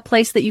for a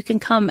place that you can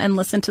come and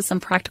listen to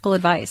some practical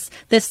advice.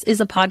 This is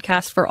a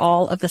podcast for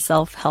all of the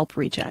self-help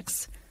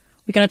rejects.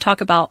 We're going to talk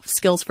about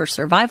skills for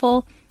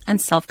survival and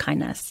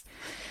self-kindness.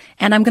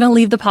 And I'm going to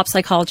leave the pop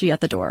psychology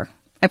at the door.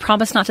 I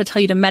promise not to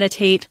tell you to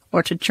meditate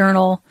or to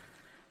journal.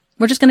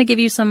 We're just going to give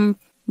you some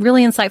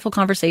really insightful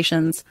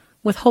conversations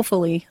with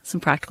hopefully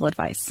some practical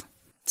advice.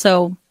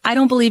 So I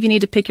don't believe you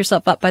need to pick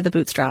yourself up by the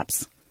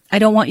bootstraps. I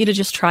don't want you to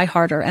just try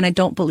harder, and I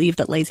don't believe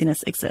that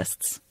laziness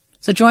exists.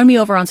 So join me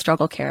over on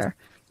Struggle Care,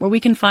 where we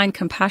can find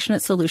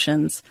compassionate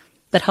solutions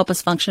that help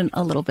us function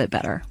a little bit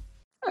better.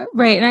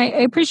 Right. And I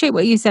appreciate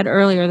what you said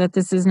earlier, that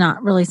this is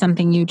not really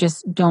something you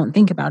just don't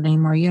think about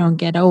anymore. You don't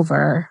get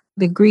over.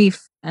 The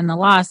grief and the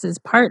loss is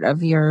part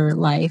of your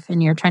life,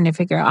 and you're trying to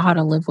figure out how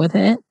to live with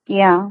it.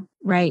 Yeah.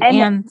 Right.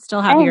 And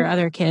still have your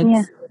other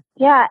kids.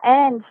 Yeah.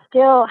 And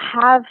still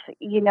have,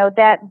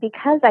 that,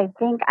 because I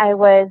think I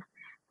was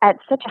at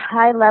such a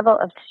high level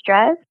of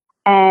stress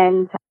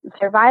and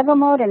survival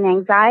mode and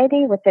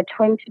anxiety with the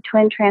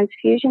twin-to-twin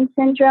transfusion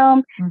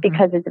syndrome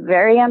because it's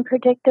very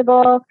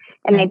unpredictable.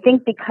 And I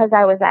think because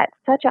I was at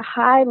such a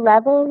high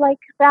level like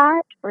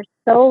that for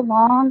so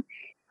long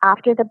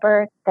after the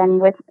birth, then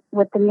with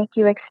the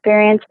NICU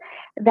experience,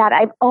 that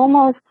I've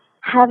almost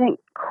haven't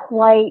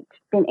quite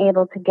been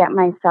able to get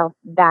myself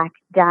back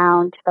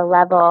down to the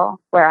level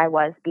where I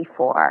was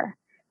before.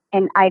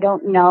 And I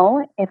don't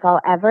know if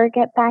I'll ever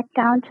get back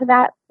down to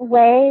that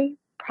way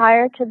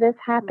prior to this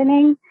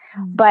happening,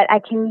 but I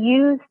can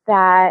use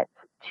that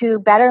to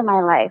better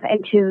my life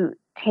and to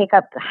take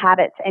up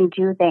habits and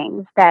do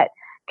things that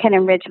can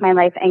enrich my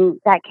life and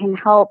that can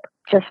help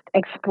just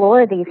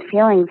explore these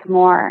feelings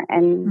more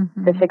and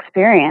this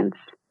experience.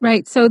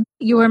 Right. So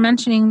you were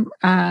mentioning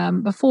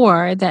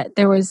before that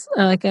there was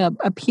like a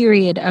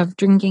period of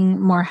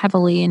drinking more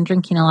heavily and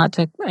drinking a lot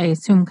to, I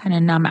assume, kind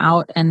of numb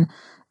out and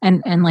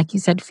like you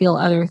said, feel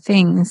other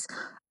things.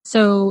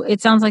 So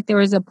it sounds like there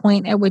was a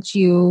point at which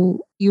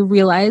you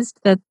realized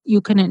that you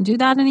couldn't do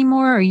that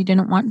anymore, or you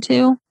didn't want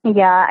to.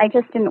 Yeah, I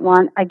just didn't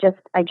want. I just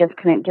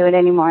couldn't do it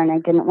anymore, and I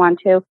didn't want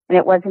to, and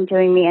it wasn't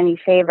doing me any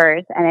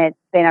favors. And it's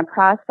been a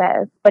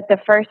process. But the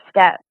first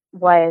step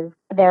was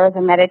there was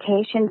a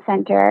meditation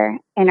center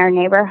in our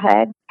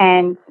neighborhood,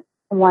 and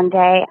one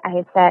day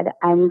I said,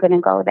 I'm going to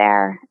go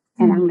there,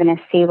 and I'm going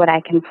to see what I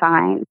can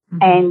find.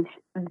 And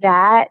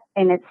that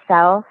in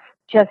itself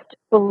just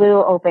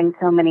blew open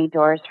so many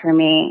doors for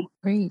me.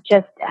 Great.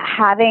 Just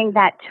having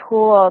that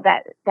tool,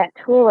 that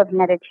tool of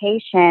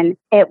meditation,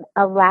 it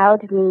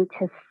allowed me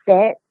to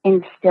sit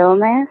in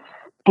stillness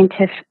and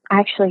to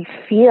actually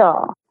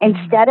feel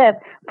instead of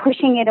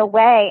pushing it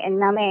away and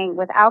numbing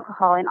with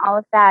alcohol and all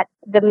of that.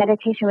 The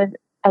meditation was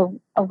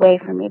a way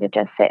for me to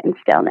just sit in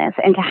stillness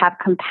and to have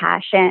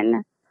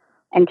compassion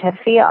and to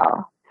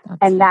feel.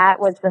 And that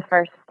was the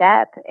first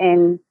step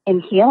in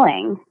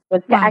healing,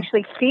 was to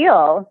actually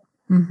feel.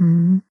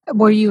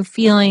 Were you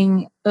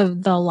feeling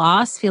the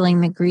loss,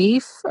 feeling the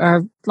grief,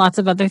 or lots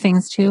of other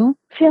things too?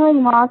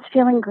 Feeling loss,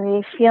 feeling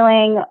grief,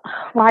 feeling,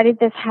 why did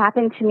this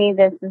happen to me?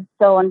 This is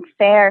so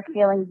unfair.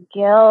 Feeling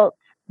guilt,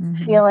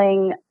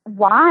 feeling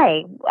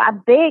why. A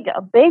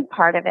big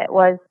part of it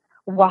was,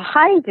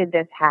 why did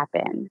this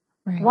happen?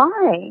 Right.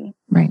 Why?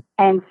 Right.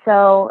 And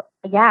so,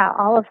 yeah,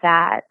 all of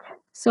that.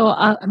 So,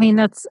 I mean,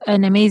 that's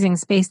an amazing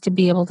space to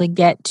be able to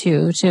get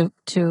to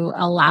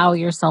allow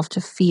yourself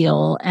to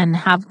feel and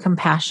have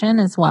compassion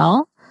as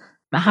well.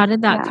 How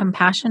did that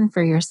compassion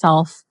for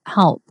yourself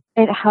help?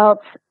 It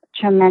helps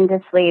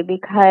tremendously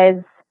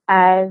because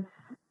as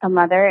a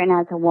mother and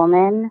as a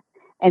woman,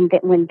 and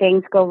when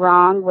things go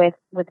wrong with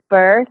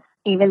birth,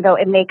 even though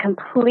it may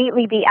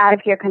completely be out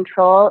of your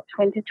control,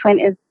 twin to twin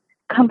is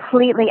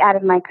completely out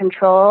of my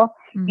control.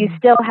 You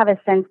still have a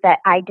sense that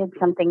I did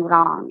something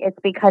wrong. It's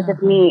because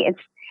of me.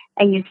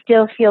 And you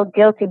still feel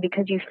guilty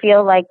because you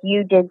feel like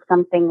you did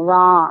something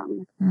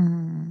wrong.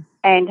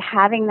 And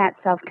having that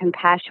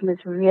self-compassion was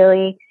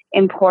really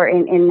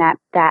important in that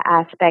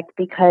aspect,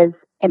 because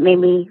it made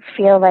me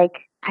feel like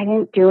I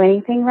didn't do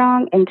anything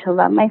wrong and to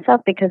love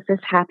myself because this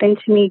happened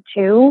to me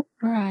too.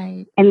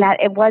 Right. And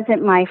that it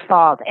wasn't my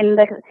fault. And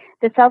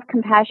the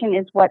self-compassion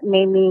is what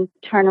made me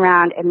turn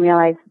around and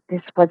realize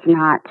this was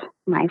not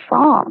my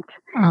fault.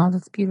 Oh,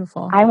 that's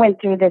beautiful. I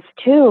went through this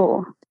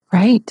too.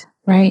 Right.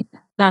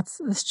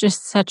 That's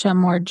just such a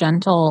more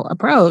gentle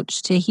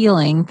approach to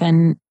healing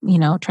than,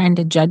 trying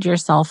to judge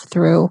yourself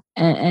through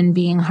and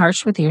being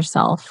harsh with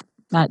yourself.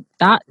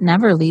 That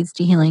never leads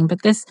to healing.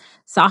 But this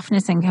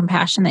softness and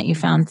compassion that you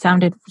found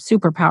sounded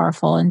super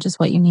powerful and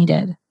just what you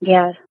needed.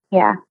 Yes.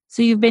 Yeah.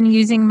 So you've been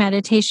using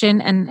meditation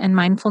and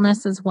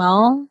mindfulness as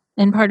well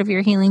in part of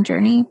your healing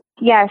journey?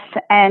 Yes.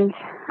 And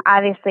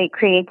obviously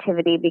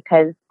creativity,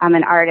 because I'm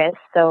an artist.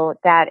 So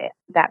that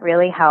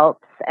really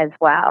helps as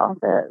well.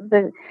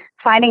 The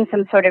finding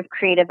some sort of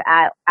creative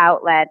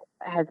outlet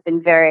has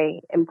been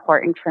very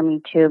important for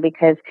me too,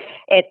 because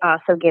it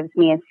also gives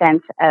me a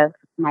sense of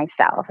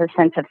myself, a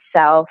sense of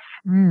self.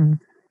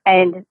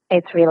 And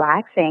it's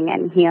relaxing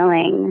and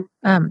healing.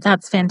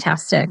 That's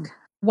fantastic.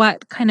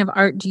 What kind of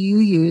art do you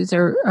use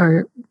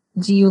or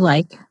do you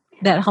like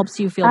that helps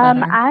you feel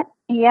better?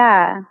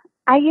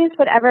 I use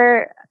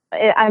whatever.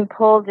 I'm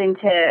pulled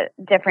into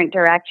different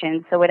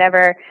directions. So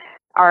whatever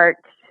art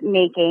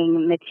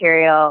making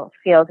material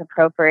feels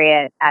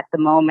appropriate at the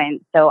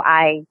moment. So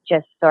I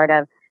just sort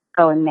of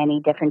go in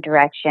many different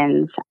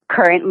directions.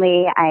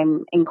 Currently,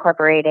 I'm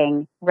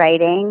incorporating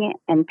writing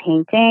and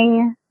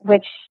painting,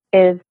 which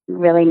is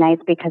really nice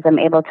because I'm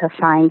able to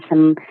find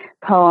some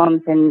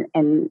poems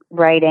and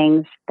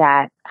writings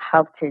that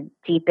help to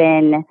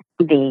deepen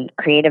the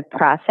creative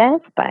process.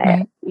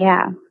 But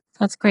yeah.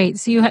 That's great.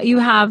 So you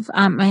have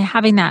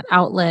having that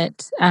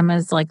outlet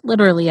is like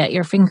literally at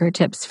your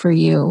fingertips for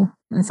you,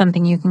 and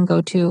something you can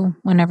go to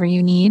whenever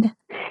you need.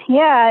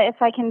 Yeah, if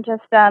I can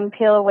just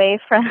peel away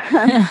from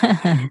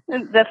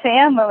the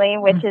family,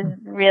 which is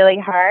really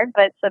hard,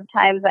 but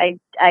sometimes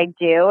I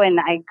do, and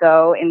I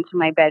go into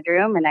my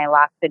bedroom and I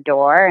lock the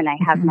door and I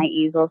have my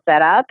easel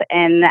set up,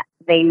 and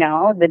they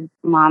know the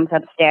mom's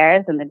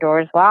upstairs and the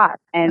door's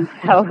locked, and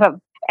so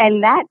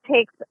And that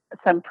takes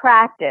some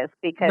practice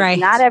because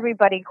not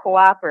everybody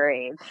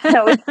cooperates.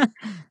 So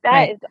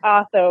that is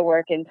also a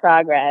work in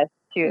progress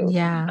to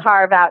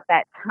carve out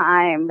that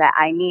time that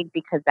I need,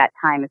 because that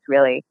time is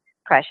really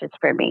precious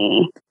for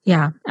me.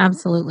 Yeah,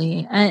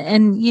 absolutely.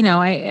 And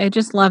I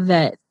just love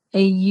that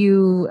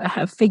you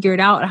have figured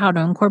out how to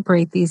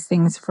incorporate these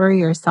things for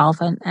yourself,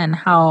 and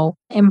how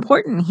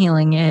important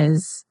healing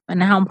is,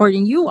 and how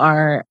important you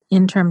are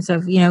in terms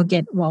of,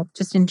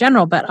 just in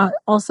general, but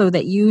also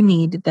that you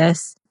need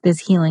this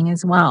healing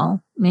as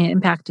well. I mean, it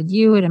impacted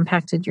you, it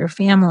impacted your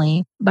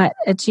family. But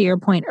to your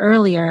point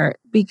earlier,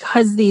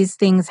 because these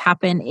things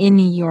happen in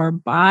your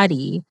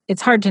body,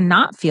 it's hard to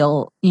not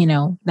feel,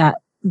 that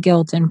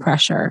guilt and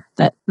pressure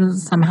that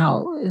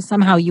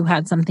somehow you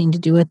had something to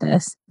do with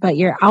this. But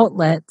your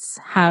outlets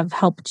have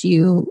helped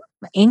you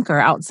anchor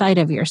outside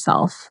of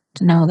yourself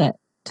to know that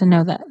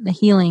the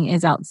healing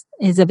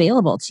is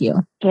available to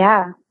you.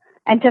 Yeah.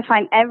 And to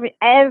find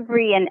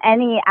every and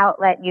any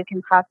outlet you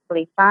can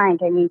possibly find.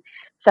 I mean,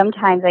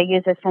 sometimes I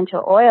use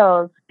essential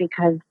oils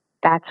because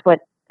that's what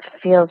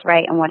feels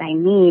right and what I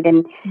need.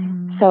 And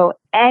so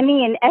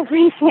any and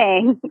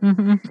everything,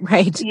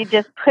 right. You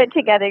just put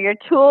together your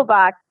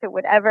toolbox to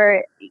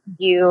whatever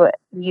you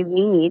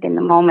need in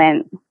the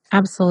moment.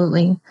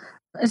 Absolutely.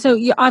 So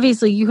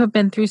obviously you have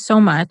been through so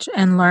much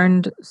and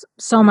learned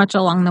so much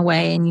along the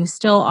way, and you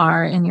still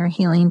are in your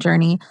healing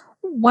journey.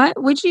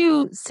 What would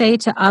you say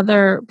to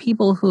other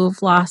people who've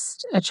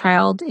lost a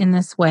child in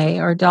this way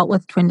or dealt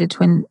with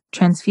twin-to-twin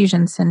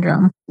transfusion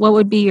syndrome? What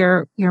would be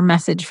your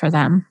message for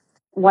them?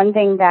 One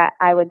thing that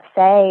I would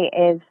say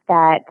is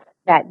that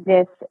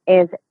this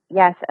is,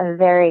 yes, a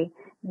very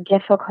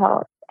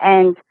difficult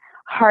and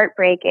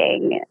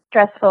heartbreaking,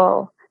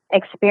 stressful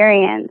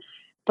experience,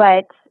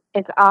 but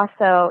it's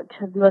also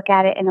to look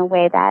at it in a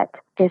way that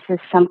this is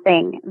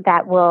something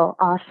that will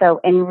also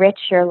enrich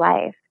your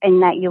life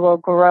and that you will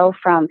grow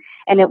from,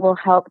 and it will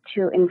help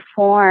to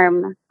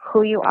inform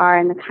who you are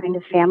and the kind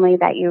of family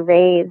that you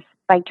raise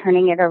by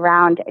turning it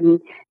around and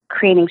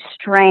creating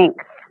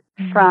strength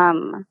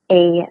from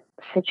a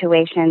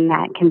situation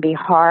that can be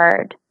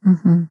hard.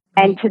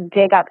 And to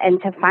dig up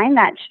and to find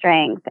that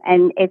strength,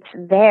 and it's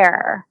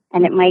there,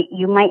 and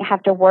you might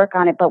have to work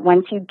on it, but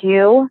once you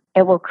do,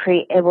 it will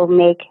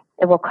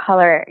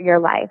color your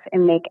life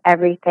and make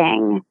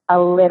everything a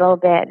little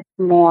bit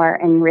more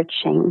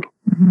enriching.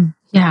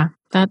 Yeah,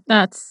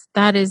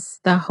 that is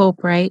the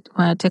hope, right?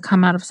 To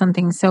come out of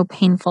something so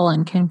painful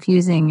and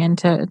confusing, and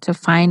to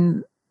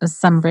find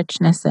some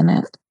richness in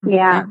it.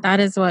 Yeah, that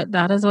is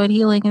what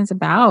healing is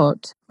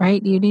about,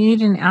 right? You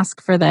didn't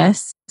ask for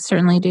this,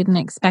 certainly didn't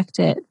expect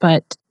it,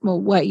 but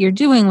what you're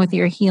doing with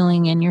your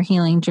healing and your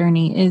healing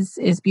journey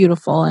is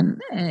beautiful,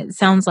 and it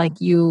sounds like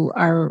you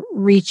are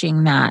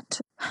reaching that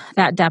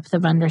depth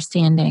of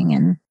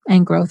understanding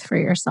and growth for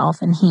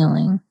yourself and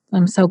healing.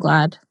 I'm so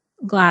glad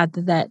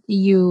that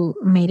you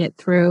made it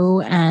through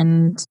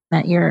and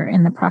that you're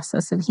in the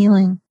process of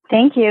healing.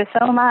 Thank you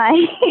so much.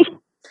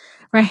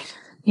 Right.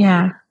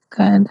 Yeah.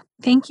 Good.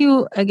 Thank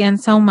you again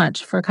so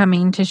much for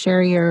coming to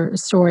share your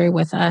story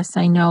with us.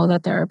 I know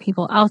that there are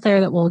people out there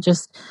that will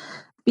just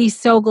be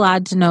so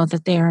glad to know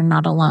that they are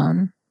not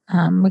alone,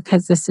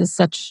 because this is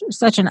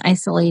such an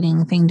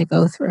isolating thing to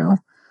go through.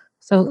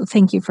 So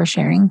thank you for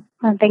sharing.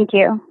 Well, thank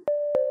you.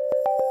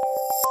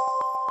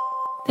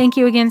 Thank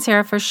you again,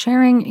 Sarah, for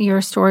sharing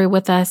your story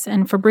with us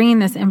and for bringing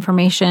this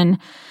information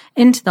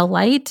into the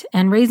light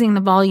and raising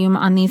the volume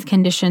on these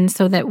conditions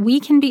so that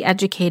we can be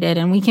educated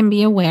and we can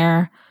be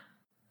aware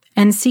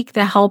and seek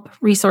the help,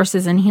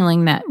 resources, and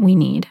healing that we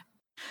need.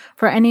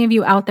 For any of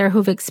you out there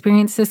who've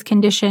experienced this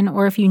condition,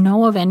 or if you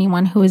know of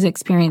anyone who has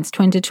experienced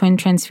twin-to-twin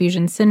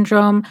transfusion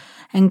syndrome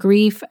and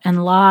grief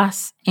and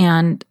loss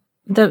and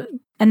the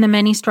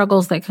many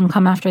struggles that can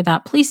come after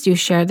that, please do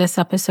share this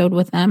episode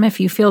with them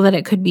if you feel that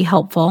it could be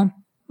helpful.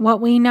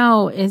 What we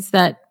know is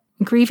that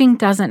grieving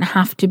doesn't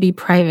have to be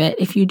private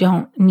if you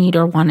don't need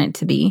or want it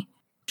to be.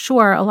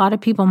 Sure, a lot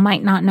of people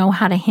might not know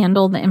how to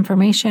handle the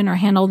information or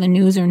handle the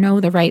news or know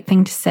the right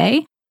thing to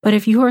say. But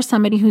if you are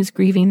somebody who's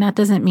grieving, that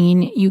doesn't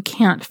mean you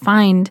can't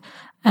find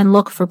and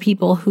look for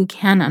people who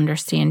can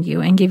understand you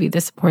and give you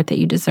the support that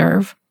you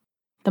deserve.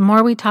 The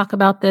more we talk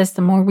about this,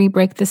 the more we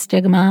break the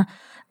stigma,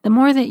 the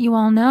more that you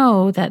all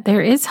know that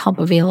there is help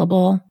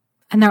available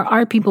and there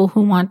are people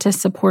who want to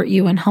support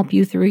you and help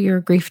you through your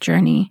grief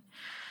journey,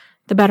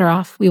 the better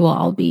off we will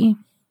all be.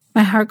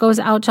 My heart goes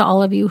out to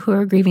all of you who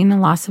are grieving the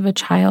loss of a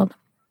child.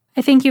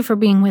 I thank you for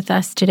being with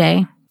us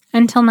today.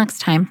 Until next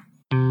time.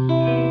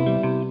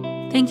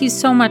 Thank you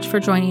so much for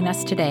joining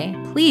us today.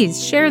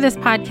 Please share this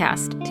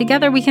podcast.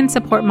 Together we can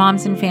support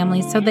moms and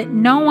families so that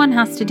no one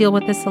has to deal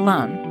with this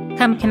alone.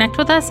 Come connect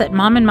with us at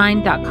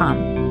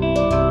momandmind.com.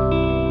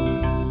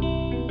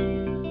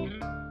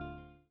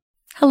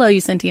 Hello,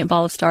 you sentient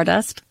ball of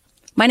stardust.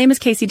 My name is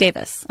Casey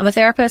Davis. I'm a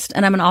therapist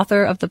and I'm an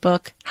author of the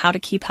book, How to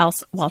Keep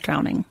House While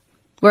Drowning,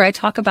 where I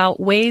talk about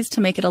ways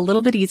to make it a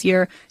little bit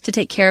easier to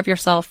take care of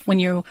yourself when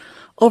you're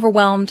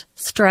overwhelmed,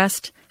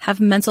 stressed, have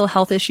mental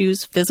health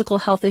issues, physical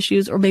health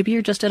issues, or maybe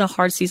you're just in a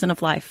hard season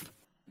of life.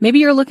 Maybe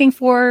you're looking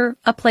for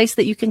a place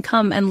that you can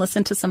come and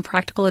listen to some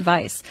practical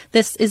advice.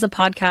 This is a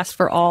podcast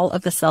for all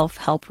of the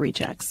self-help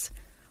rejects.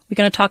 We're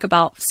going to talk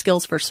about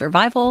skills for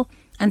survival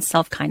and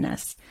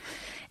self-kindness.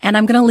 And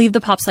I'm going to leave the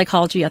pop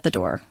psychology at the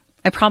door.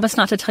 I promise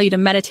not to tell you to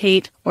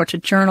meditate or to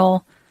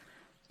journal.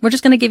 We're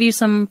just going to give you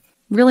some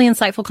really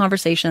insightful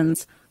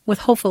conversations with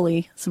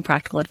hopefully some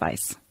practical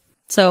advice.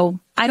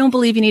 So I don't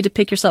believe you need to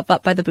pick yourself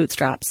up by the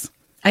bootstraps.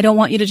 I don't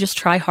want you to just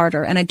try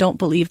harder, and I don't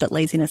believe that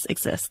laziness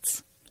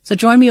exists. So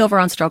join me over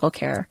on Struggle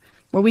Care,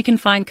 where we can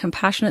find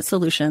compassionate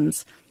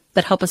solutions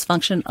that help us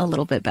function a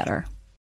little bit better.